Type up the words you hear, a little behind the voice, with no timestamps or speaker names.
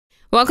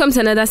Welcome to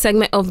another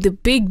segment of the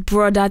Big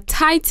Brother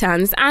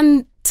Titans,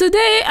 and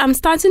today I'm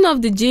starting off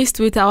the gist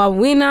with our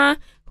winner,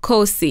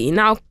 Khosi.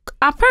 Now,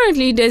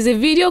 apparently there's a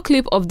video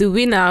clip of the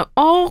winner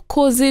all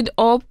cozied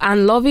up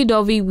and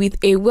lovey-dovey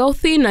with a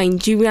wealthy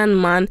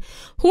Nigerian man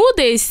who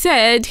they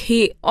said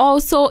he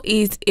also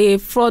is a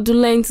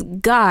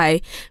fraudulent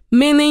guy,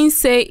 meaning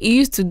say he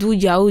used to do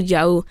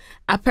yahoo.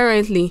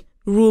 Apparently,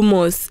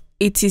 rumors,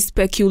 it is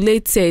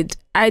speculated.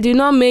 I did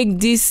not make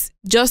this,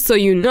 just so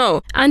you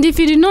know. And if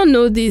you did not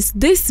know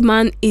this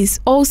man is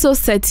also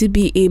said to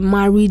be a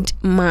married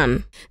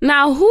man.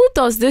 Now, who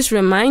does this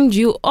remind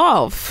you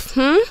of?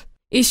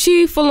 Is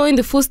she following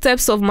the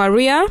footsteps of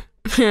Maria?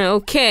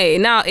 Okay,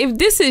 now if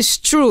this is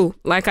true,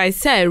 like I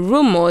said,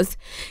 rumors,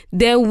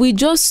 then we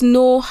just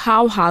know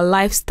how her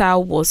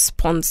lifestyle was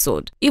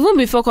sponsored. Even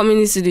before coming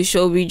into the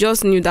show, we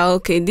just knew that,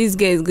 okay, this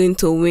girl is going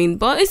to win.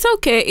 But it's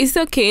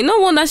okay. No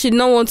wonder she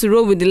don't want to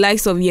roll with the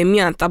likes of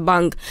Yemi and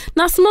Tabang.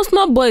 Now,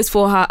 small boys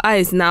for her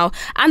eyes now.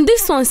 And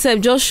this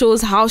concept just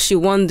shows how she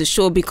won the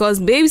show,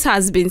 because Babes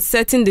has been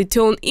setting the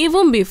tone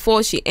even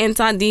before she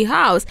entered the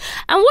house.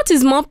 And what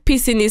is more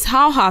pissing is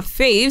how her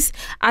faves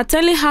are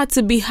telling her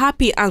to be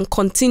happy and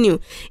continue.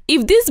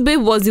 If this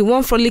babe was the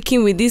one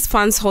frolicking with this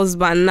fan's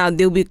husband, now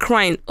they'll be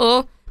crying.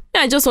 Oh,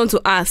 I just want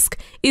to ask,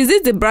 is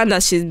this the brand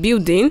that she's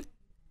building?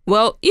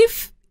 Well,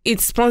 if it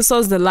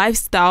sponsors the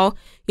lifestyle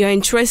you're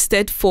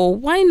interested for,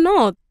 why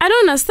not? I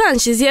don't understand.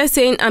 She's here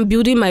saying, I'm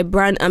building my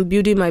brand.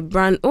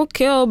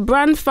 Okay, oh,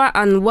 brand far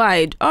and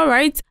wide. All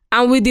right.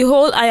 And with the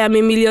whole I am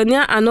a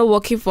millionaire and not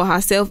working for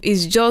herself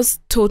is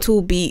just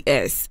total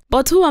BS.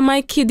 But who am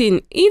I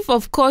kidding? If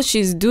of course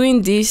she's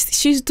doing this,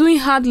 she's doing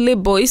hard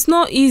labor. It's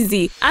not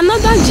easy.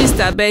 Another gist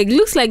abeg,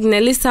 looks like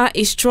Nelisa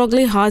is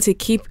struggling hard to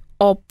keep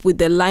up with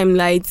the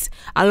limelight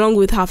along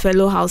with her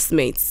fellow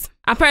housemates.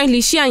 Apparently,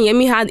 she and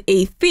Yemi had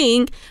a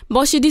thing,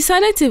 but she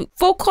decided to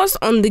focus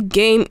on the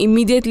game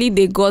immediately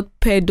they got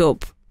paired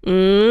up.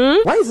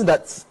 Why is it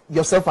that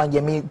yourself and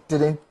Yemi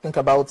didn't think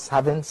about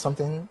having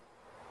something?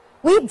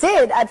 We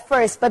did at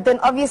first, but then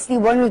obviously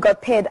when we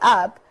got paired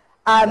up,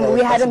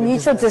 we had a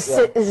mutual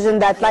decision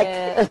that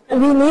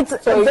we need to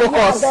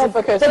focus.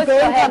 The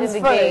game comes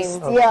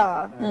first. Okay.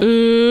 Yeah.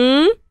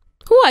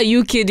 Who are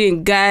you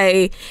kidding,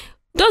 guy?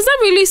 Does that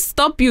really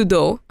stop you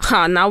though?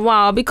 Now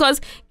wow, because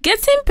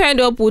getting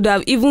paired up would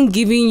have even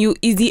given you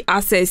easy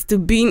access to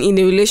being in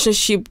a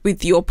relationship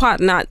with your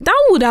partner.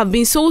 That would have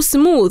been so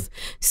smooth.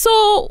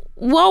 So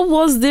what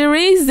was the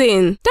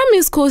reason? That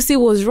means Khosi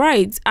was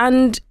right,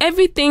 and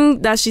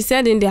everything that she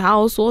said in the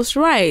house was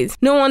right.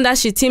 No wonder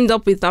she teamed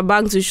up with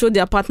Tabang to show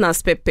their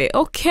partners Pepe.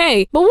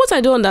 Okay, but what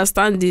I don't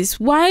understand is,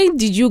 why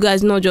did you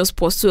guys not just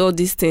pursue all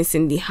these things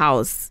in the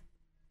house?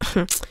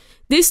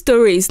 This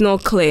story is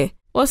not clear.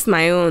 What's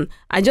my own?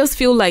 I just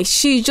feel like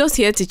she's just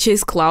here to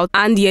chase Clout,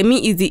 and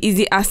Yemi is the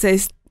easy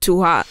access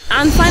to her.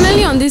 And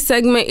finally on this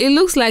segment, it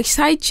looks like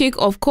side chick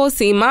of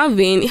Khosi,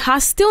 Marvin,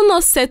 has still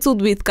not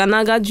settled with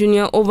Kanaga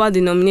Jr. over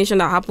the nomination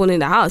that happened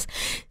in the house.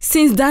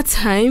 Since that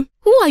time,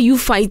 who are you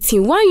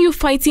fighting? Why are you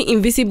fighting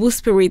invisible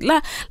spirit?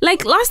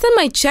 Like last time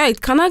I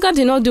checked, Kanaga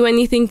did not do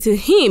anything to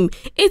him.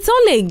 It's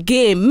all a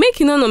game.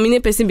 Make him not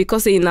nominate person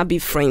because they not be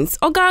friends.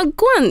 Okay,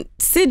 go and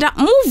say that.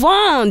 Move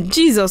on.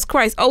 Jesus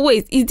Christ. Oh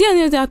wait, is there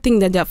any other thing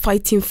that they're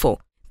fighting for?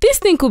 This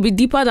thing could be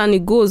deeper than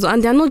it goes,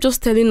 and they're not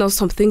just telling us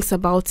some things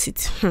about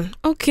it.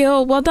 Okay,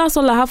 well, that's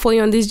all I have for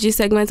you on this G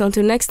segment.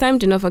 Until next time,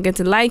 do not forget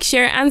to like,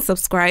 share, and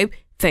subscribe.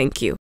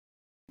 Thank you.